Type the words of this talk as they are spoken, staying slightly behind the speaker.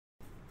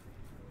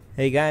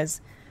Hey guys,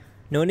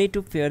 no need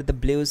to fear the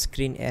blue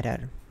screen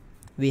error.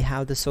 We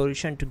have the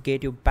solution to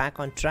get you back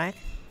on track.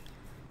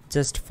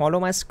 Just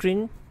follow my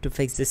screen to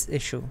fix this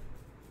issue.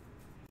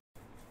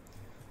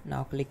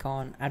 Now click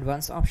on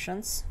Advanced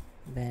Options,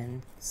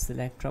 then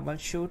select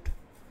Troubleshoot,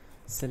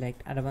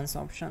 select Advanced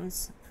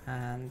Options,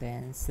 and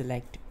then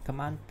select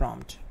Command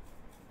Prompt.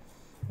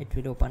 It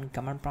will open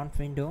Command Prompt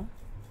window.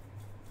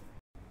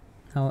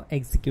 Now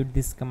execute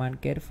this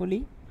command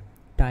carefully.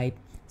 Type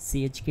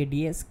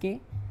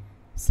chkdsk/f/r/c: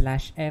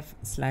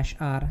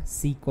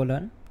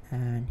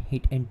 and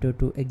hit enter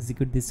to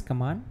execute this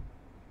command.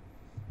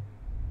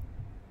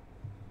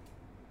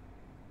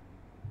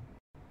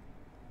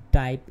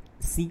 Type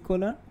c: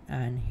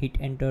 and hit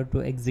enter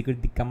to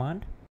execute the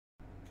command.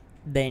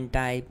 Then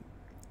type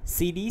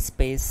cd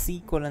space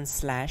c: /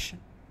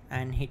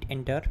 and hit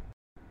enter.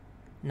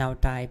 Now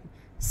type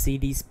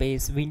cd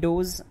space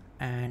Windows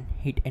and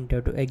hit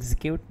enter to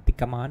execute the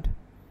command.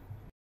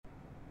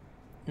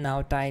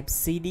 Now type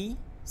cd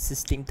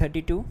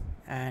system32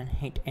 and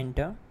hit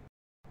enter.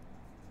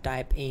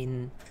 Type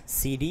in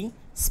cd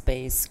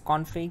space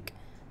config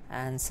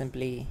and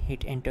simply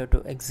hit enter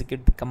to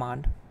execute the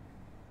command.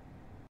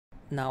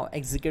 Now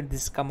execute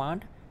this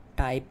command.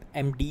 Type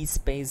md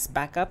space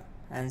backup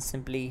and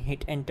simply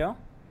hit enter.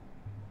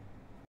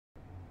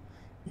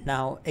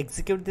 Now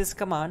execute this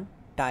command.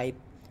 Type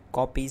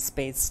copy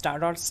space ***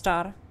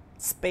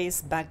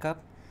 space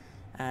backup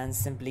and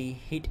simply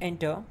hit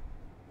enter.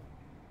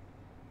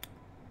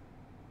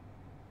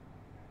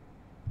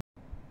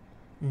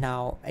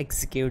 Now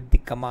execute the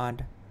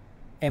command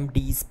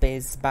md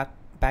space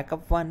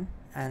backup1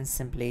 and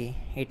simply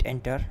hit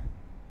enter.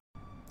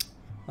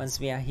 Once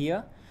we are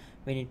here,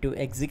 we need to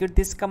execute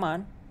this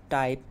command.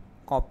 Type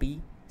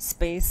copy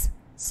space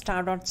 **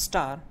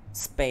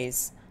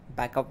 space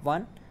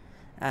backup1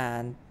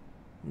 and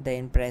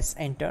then press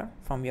enter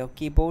from your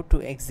keyboard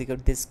to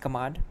execute this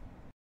command.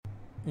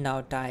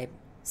 Now type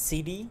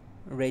cd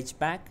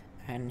regback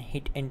and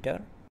hit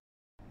enter.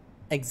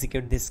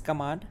 Execute this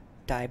command.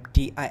 Type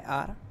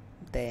dir,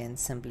 then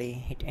simply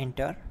hit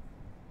enter.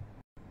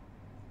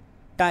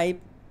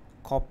 Type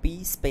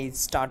copy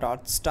space **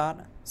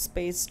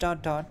 space ...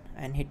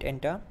 and hit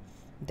enter.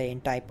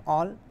 Then type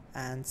all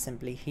and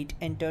simply hit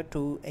enter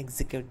to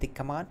execute the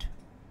command.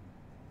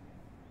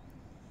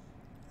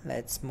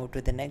 Let's move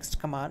to the next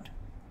command.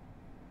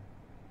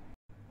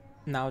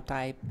 Now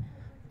type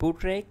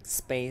bootrec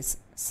space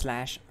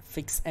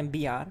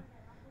 /fixmbr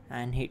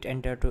and hit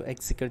enter to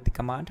execute the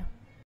command.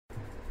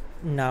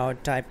 Now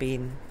type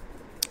in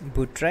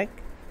bootrec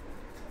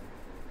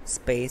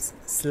space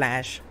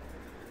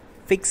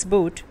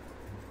 /fixboot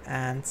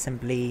and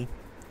simply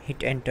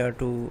hit enter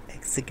to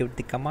execute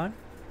the command.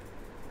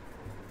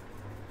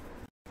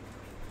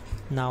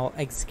 Now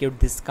execute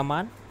this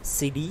command.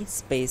 Cd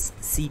space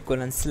c:/.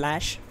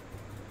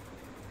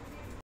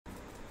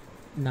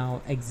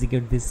 Now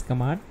execute this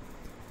command.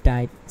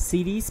 Type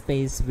cd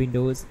space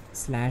Windows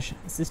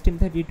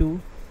 /system32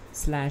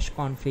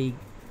 /config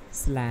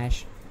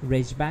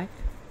 /regback,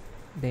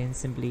 then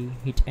simply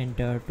hit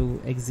enter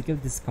to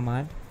execute this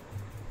command.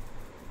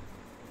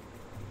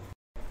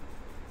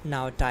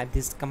 Now type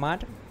this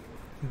command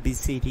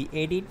bcd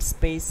edit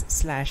space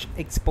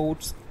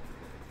 /exports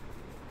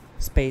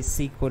space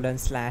c: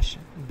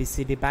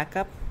 /bcd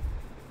backup,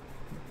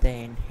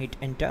 then hit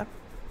enter.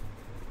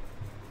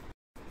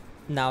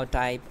 Now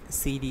type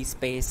cd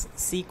space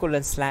c: /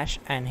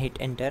 and hit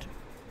enter.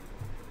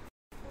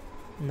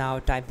 Now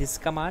type this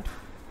command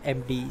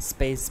md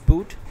space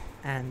boot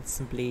and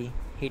simply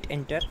hit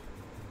enter.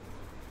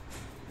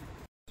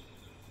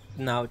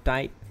 Now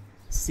type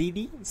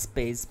cd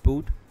space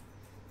boot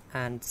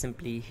and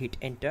simply hit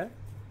enter.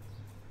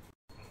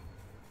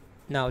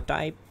 Now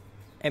type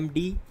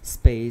md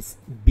space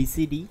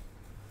bcd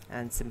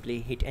and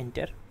simply hit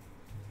enter.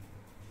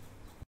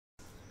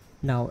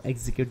 Now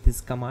execute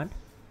this command.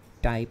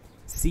 Type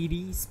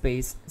cd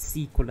space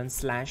c: /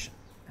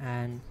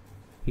 and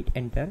hit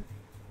enter.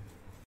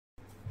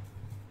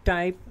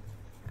 Type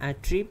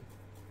attrib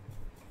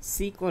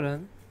c: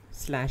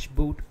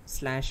 /boot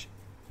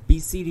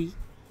 /bcd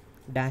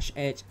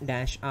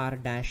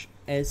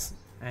 -h-r-s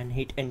and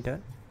hit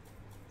enter.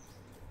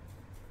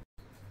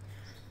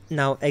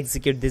 Now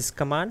execute this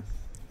command.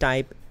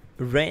 Type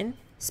ren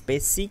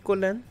space c: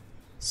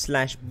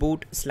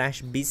 /boot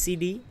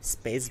 /bcd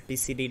space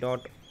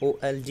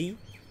bcd.olg,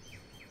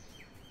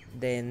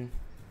 then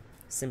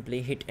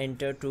simply hit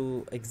enter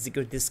to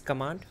execute this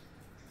command.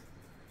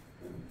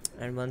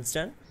 And once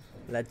done,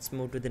 let's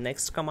move to the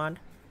next command.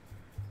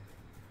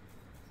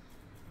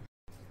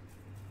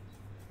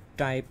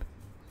 Type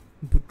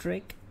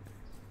bootrec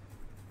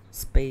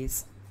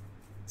space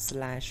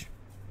 /rebuild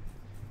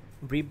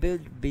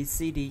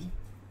bcd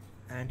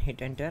and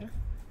hit enter.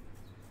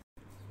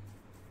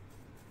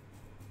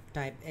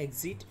 Type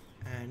exit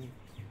and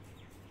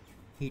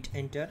hit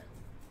enter.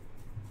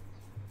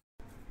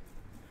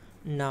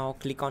 Now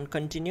click on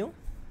continue.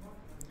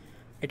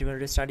 It will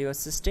restart your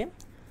system.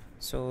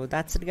 So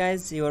that's it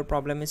guys, your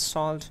problem is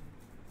solved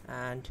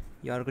and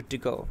you're good to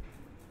go.